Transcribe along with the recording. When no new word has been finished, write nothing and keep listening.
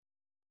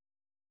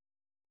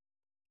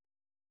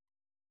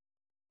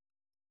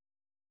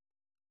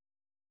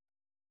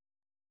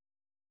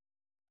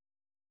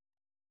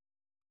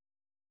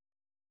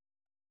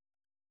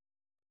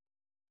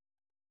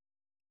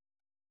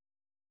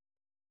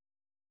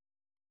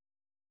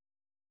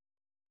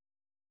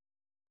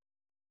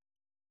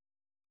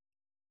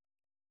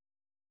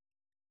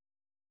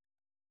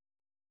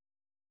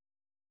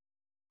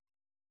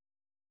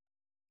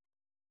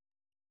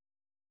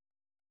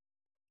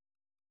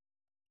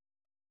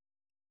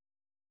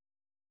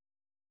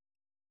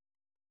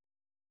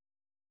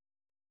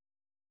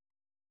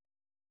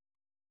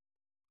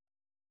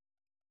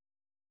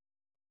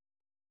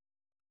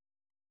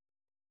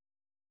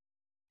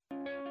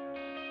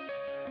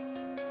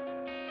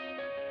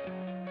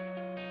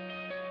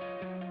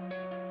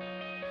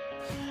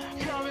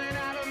Coming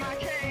out of my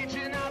cage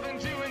and I've been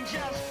doing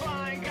just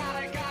fine.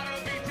 Gotta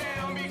be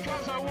down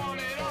because I want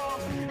it all.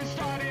 It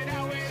started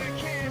out with a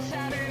kiss,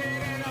 how did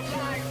it end up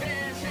like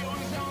this? It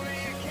was only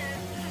a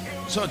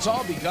kiss. So it's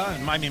all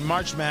begun. I mean,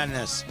 March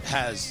Madness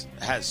has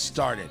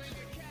started,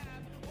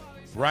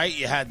 right?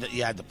 You had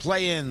the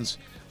play-ins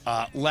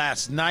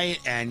last night,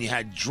 and you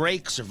had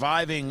Drake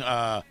surviving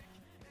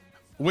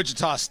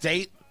Wichita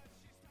State,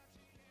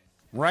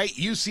 right?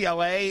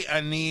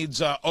 UCLA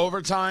needs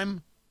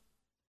overtime,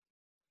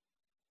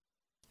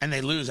 and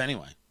they lose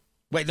anyway.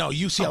 Wait, no,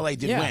 UCLA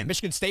did win.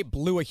 Michigan State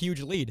blew a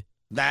huge lead.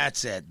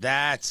 That's it.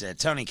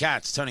 Tony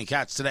Katz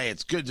today.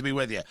 It's good to be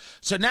with you.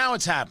 So now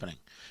it's happening.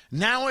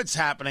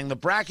 The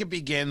bracket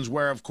begins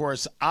where, of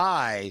course,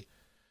 I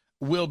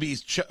will be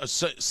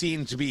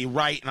seen to be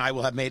right, and I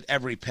will have made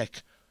every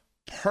pick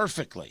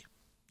perfectly.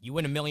 You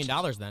win $1 million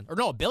then. Or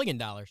no, $1 billion.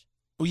 Well,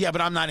 yeah,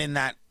 but I'm not in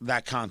that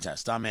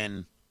contest. I'm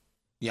in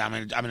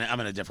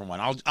a different one.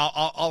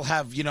 I'll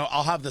have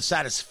the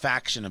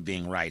satisfaction of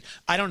being right.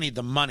 I don't need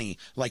the money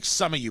like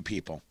some of you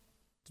people.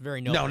 It's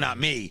very noble. No, not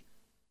me.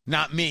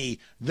 Not me.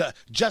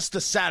 Just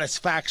the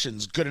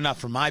satisfaction's good enough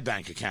for my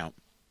bank account.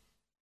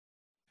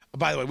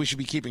 By the way, we should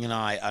be keeping an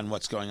eye on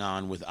what's going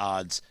on with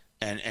odds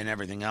and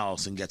everything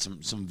else and get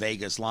some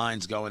Vegas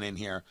lines going in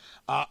here.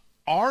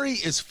 Ari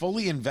is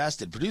fully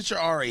invested. Producer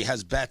Ari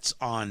has bets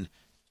on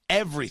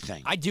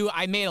everything. I do.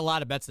 I made a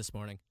lot of bets this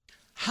morning.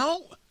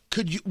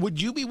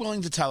 Would you be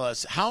willing to tell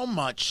us how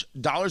much,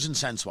 dollars and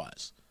cents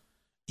wise,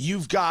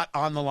 you've got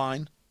on the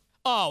line?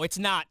 Oh, it's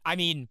not. I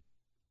mean,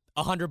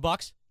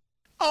 $100.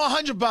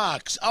 Oh,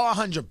 $100. Oh,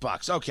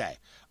 $100. Okay.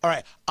 All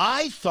right.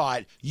 I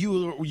thought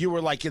you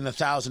were like in the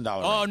 $1,000 range.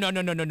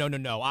 Oh,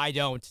 no. I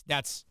don't.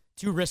 That's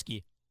too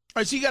risky. All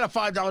right, so you got a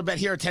 $5 bet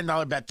here, a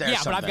 $10 bet there. Yeah,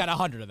 something. but I've got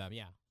 100 of them,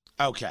 yeah.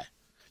 Okay.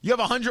 You have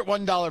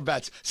 $101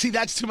 bets. See,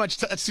 that's too much.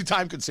 That's too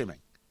time-consuming.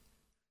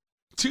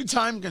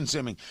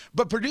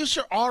 But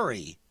producer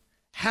Ari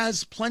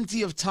has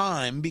plenty of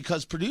time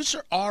because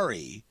producer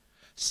Ari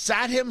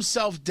sat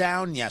himself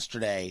down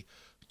yesterday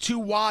to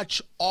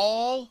watch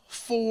all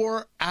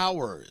 4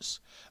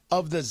 hours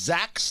of the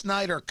Zack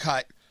Snyder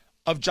cut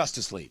of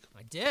Justice League.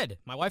 I did.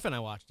 My wife and I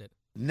watched it.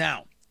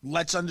 Now,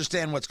 let's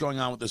understand what's going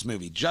on with this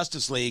movie.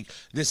 Justice League,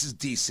 this is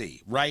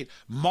DC, right?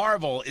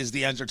 Marvel is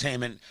the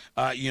entertainment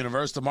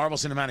universe, the Marvel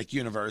Cinematic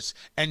Universe,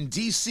 and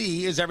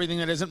DC is everything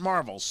that isn't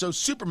Marvel. So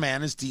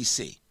Superman is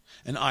DC,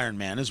 and Iron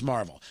Man is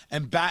Marvel,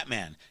 and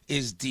Batman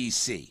is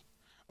DC,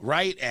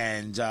 right?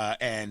 And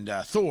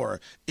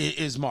Thor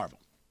is Marvel.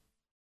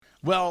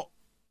 Well,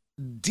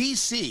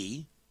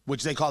 DC,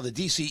 which they call the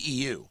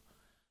DCEU,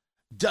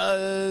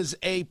 does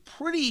a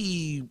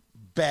pretty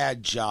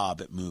bad job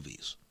at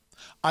movies.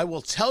 I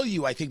will tell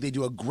you, I think they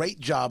do a great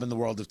job in the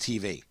world of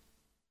TV.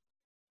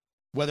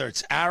 Whether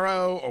it's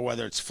Arrow or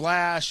whether it's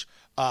Flash,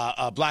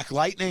 Black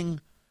Lightning,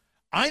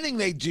 I think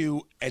they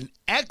do an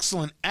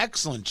excellent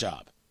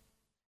job.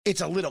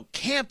 It's a little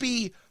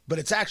campy, but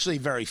it's actually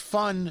very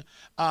fun.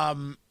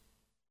 And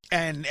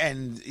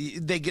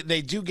they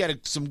do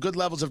get some good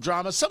levels of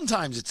drama.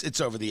 Sometimes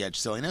it's over the edge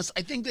silliness.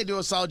 I think they do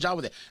a solid job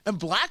with it. And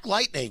Black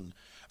Lightning,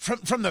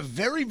 from the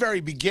very,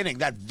 very beginning,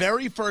 that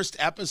very first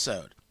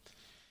episode,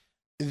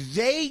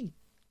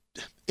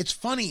 it's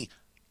funny.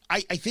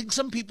 I think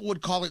some people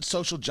would call it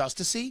social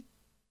justice-y.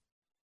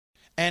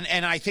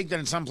 And I think that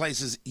in some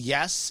places,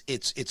 yes,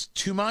 it's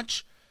too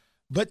much.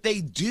 But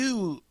they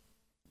do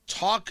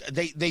talk,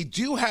 they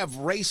do have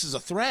race as a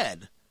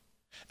thread.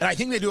 And I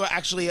think they do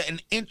actually an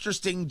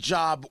interesting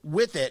job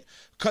with it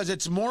because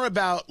it's more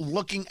about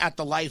looking at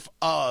the life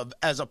of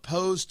as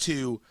opposed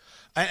to,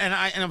 and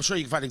I'm sure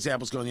you can find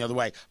examples going the other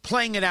way,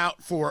 playing it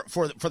out for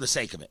the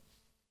sake of it.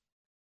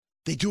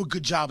 They do a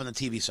good job on the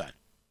TV side.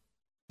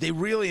 They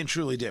really and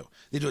truly do.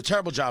 They do a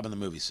terrible job on the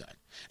movie side.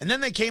 And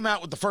then they came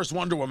out with the first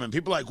Wonder Woman.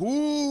 People were like,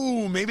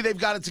 ooh, maybe they've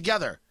got it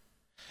together.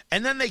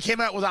 And then they came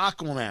out with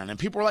Aquaman, and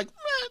people were like,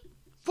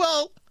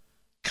 well,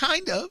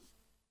 kind of.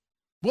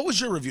 What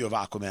was your review of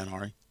Aquaman,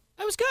 Ari?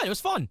 It was good. It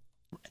was fun.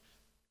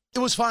 It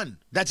was fun.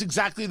 That's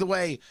exactly the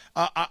way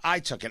I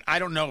took it. I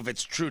don't know if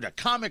it's true to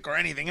comic or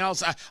anything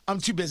else. I'm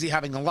too busy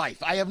having a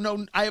life. I have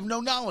no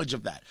knowledge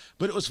of that.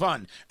 But it was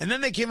fun. And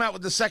then they came out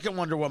with the second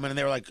Wonder Woman, and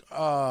they were like,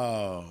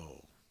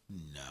 oh,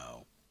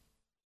 no.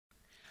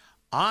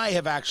 I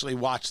have actually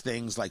watched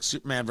things like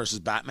Superman versus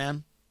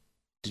Batman.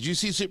 Did you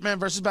see Superman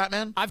versus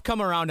Batman? I've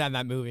come around on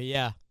that movie,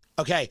 yeah.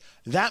 Okay,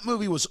 that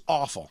movie was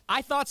awful.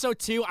 I thought so,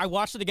 too. I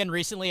watched it again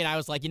recently, and I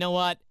was like, you know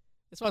what?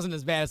 This wasn't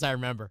as bad as I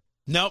remember.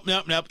 Nope.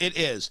 It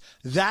is.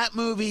 That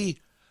movie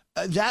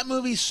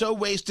so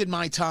wasted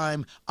my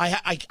time.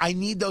 I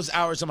need those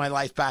hours of my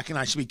life back, and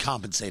I should be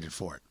compensated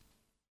for it.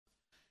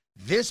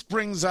 This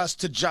brings us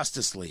to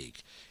Justice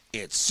League.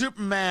 It's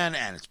Superman,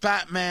 and it's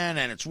Batman,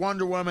 and it's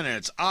Wonder Woman, and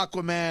it's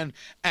Aquaman,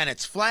 and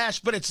it's Flash,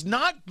 but it's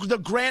not the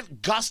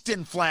Grant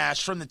Gustin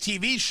Flash from the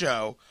TV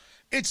show.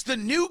 It's the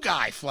new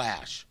guy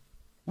Flash,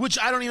 which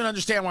I don't even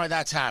understand why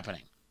that's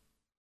happening.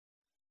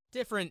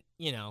 different,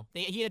 he had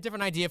a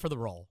different idea for the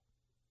role.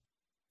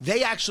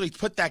 They actually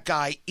put that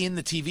guy in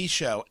the TV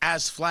show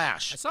as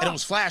Flash. And it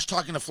was Flash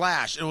talking to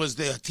Flash. It was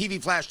the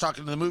TV Flash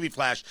talking to the movie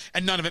Flash,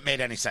 and none of it made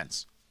any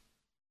sense.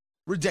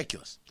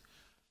 Ridiculous.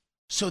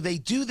 So they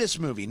do this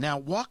movie. Now,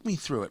 walk me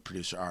through it,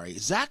 Producer Ari.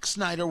 Zack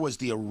Snyder was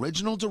the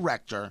original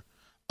director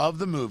of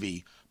the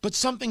movie, but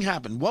something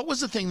happened. What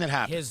was the thing that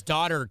happened? His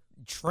daughter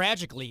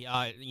tragically,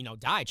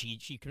 died.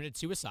 She committed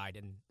suicide,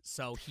 and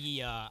so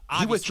he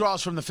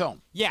withdraws from the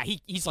film. Yeah,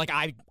 he's like,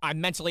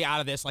 I'm mentally out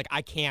of this. Like,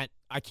 I can't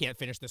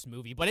finish this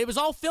movie. But it was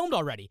all filmed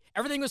already.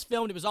 Everything was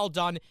filmed. It was all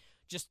done.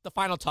 Just the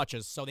final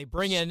touches. So they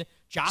bring in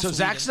Joss Whedon. So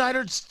Zack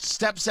Snyder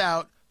steps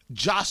out.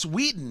 Joss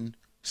Whedon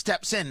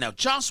steps in. Now,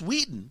 Joss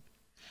Whedon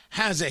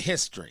has a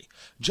history.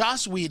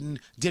 Joss Whedon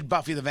did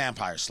Buffy the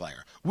Vampire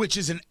Slayer, which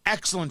is an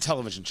excellent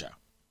television show.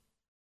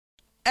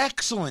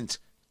 Excellent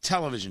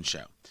television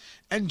show.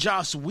 And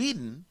Joss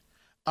Whedon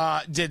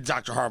did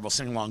Dr. Horrible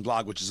Sing-Along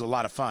Blog, which is a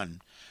lot of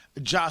fun.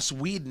 Joss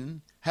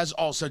Whedon has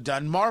also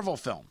done Marvel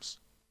films.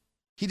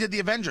 He did the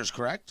Avengers,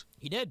 correct?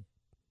 He did.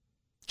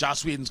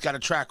 Joss Whedon's got a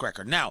track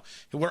record. Now,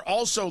 we're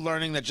also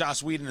learning that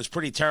Joss Whedon is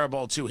pretty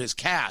terrible to his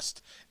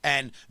cast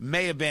and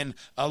may have been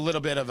a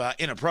little bit of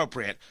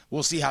inappropriate.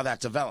 We'll see how that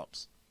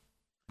develops.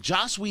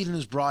 Joss Whedon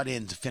is brought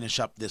in to finish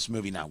up this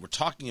movie now. We're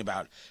talking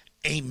about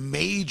a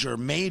major,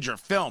 major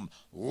film.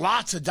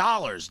 Lots of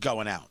dollars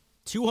going out.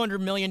 $200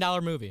 million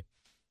movie.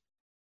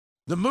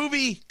 The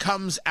movie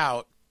comes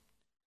out,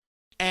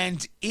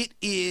 and it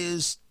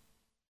is,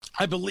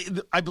 I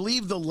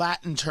believe the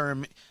Latin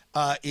term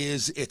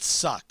is it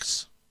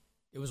sucks.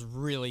 It was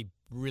really,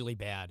 really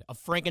bad. A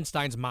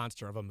Frankenstein's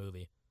monster of a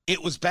movie.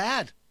 It was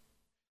bad.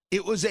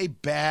 It was a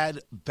bad,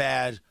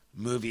 bad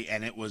movie,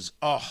 and it was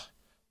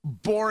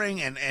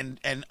boring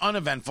and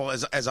uneventful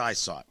as I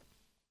saw it.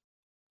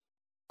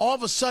 All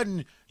of a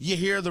sudden, you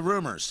hear the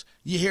rumors,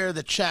 you hear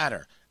the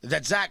chatter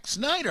that Zack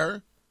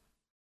Snyder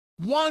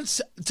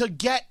wants to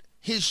get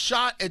his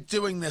shot at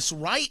doing this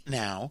right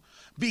now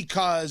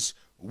because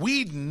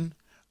Whedon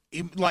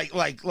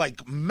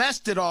like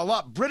messed it all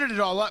up, Britted it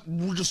all up,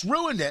 just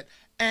ruined it,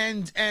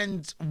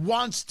 and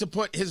wants to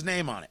put his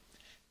name on it.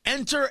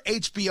 Enter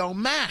HBO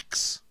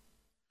Max,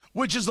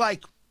 which is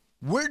like,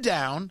 we're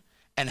down,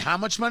 and how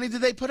much money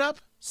did they put up?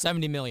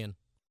 $70 million.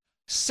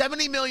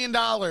 $70 million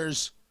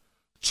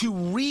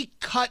to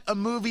recut a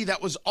movie that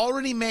was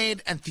already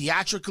made and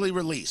theatrically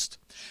released,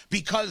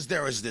 because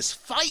there was this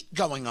fight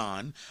going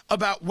on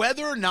about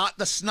whether or not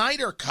the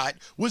Snyder cut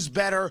was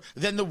better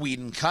than the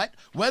Whedon cut,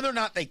 whether or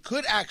not they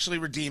could actually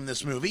redeem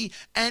this movie,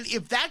 and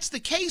if that's the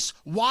case,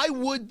 why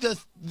would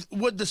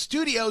the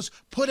studios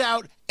put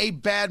out a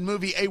bad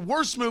movie, a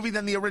worse movie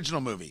than the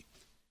original movie?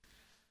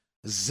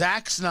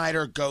 Zack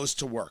Snyder goes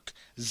to work.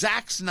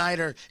 Zack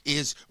Snyder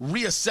is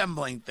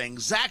reassembling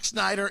things. Zack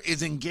Snyder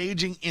is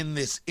engaging in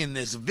this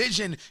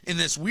vision, in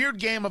this weird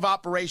game of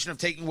operation of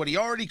taking what he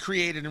already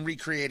created and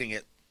recreating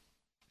it.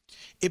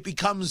 It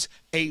becomes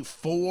a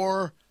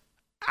 4-hour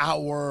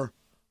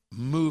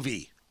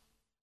movie.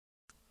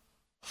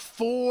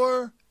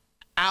 4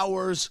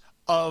 hours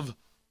of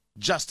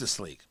Justice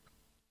League.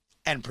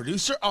 And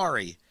producer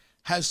Ari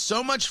has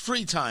so much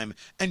free time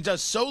and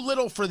does so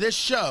little for this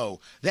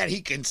show that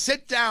he can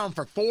sit down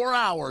for 4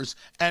 hours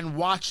and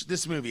watch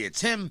this movie.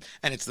 It's him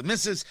and it's the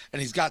missus, and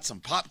he's got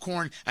some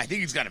popcorn. I think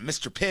he's got a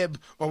Mr. Pibb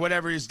or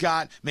whatever he's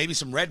got, maybe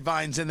some red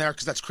vines in there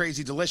because that's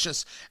crazy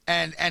delicious.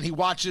 And he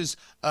watches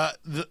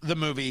the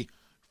movie.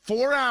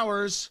 4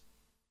 hours.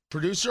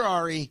 Producer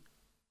Ari,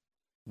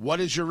 what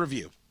is your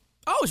review?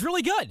 Oh, it's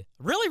really good.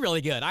 Really, really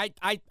good.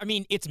 I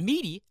mean, it's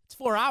meaty. It's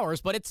 4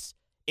 hours, but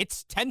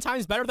it's 10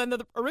 times better than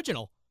the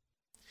original.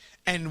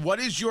 And what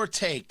is your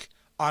take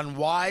on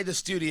why the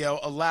studio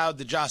allowed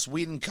the Joss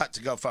Whedon cut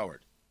to go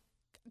forward?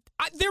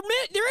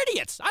 They're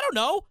idiots. I don't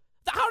know.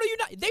 How do you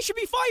not? They should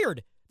be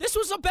fired. This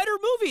was a better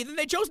movie, then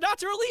they chose not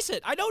to release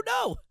it. I don't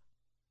know.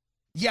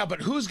 Yeah,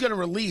 but who's going to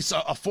release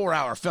a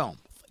 4-hour film?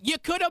 You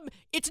could have.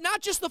 It's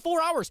not just the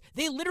 4 hours.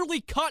 They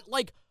literally cut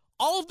like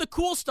all of the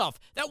cool stuff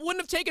that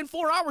wouldn't have taken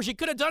 4 hours. You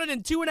could have done it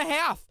in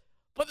 2.5.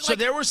 But so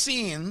there were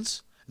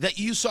scenes that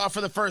you saw for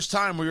the first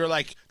time where you're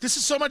like, this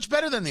is so much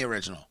better than the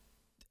original.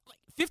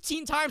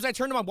 15 times I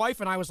turned to my wife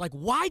and I was like,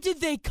 why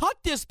did they cut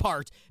this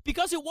part?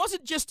 Because it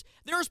wasn't just,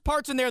 there's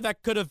parts in there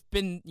that could have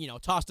been,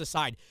 tossed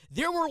aside.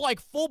 There were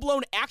like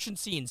full-blown action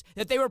scenes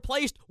that they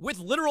replaced with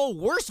literal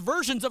worse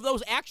versions of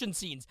those action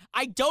scenes.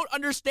 I don't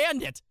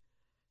understand it.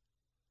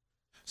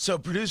 So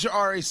producer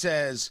Ari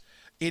says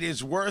it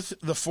is worth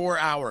the 4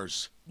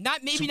 hours.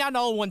 Not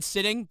all in one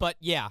sitting, but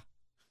yeah.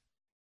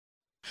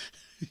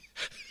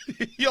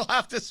 You'll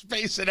have to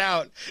space it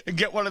out and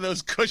get one of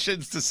those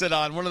cushions to sit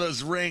on, one of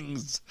those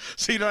rings,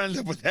 so you don't end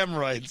up with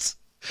hemorrhoids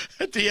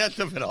at the end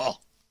of it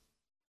all.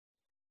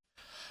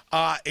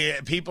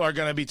 People are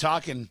going to be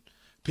talking.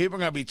 People are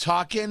going to be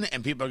talking,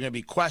 and people are going to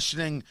be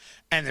questioning.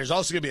 And there's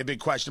also going to be a big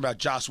question about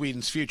Joss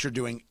Whedon's future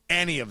doing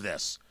any of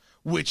this,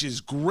 which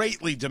is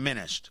greatly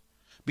diminished.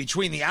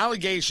 Between the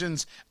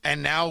allegations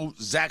and now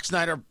Zack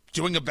Snyder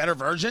doing a better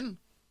version,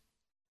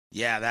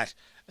 yeah,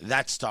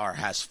 that star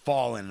has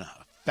fallen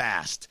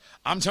fast.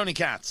 I'm Tony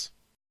Katz.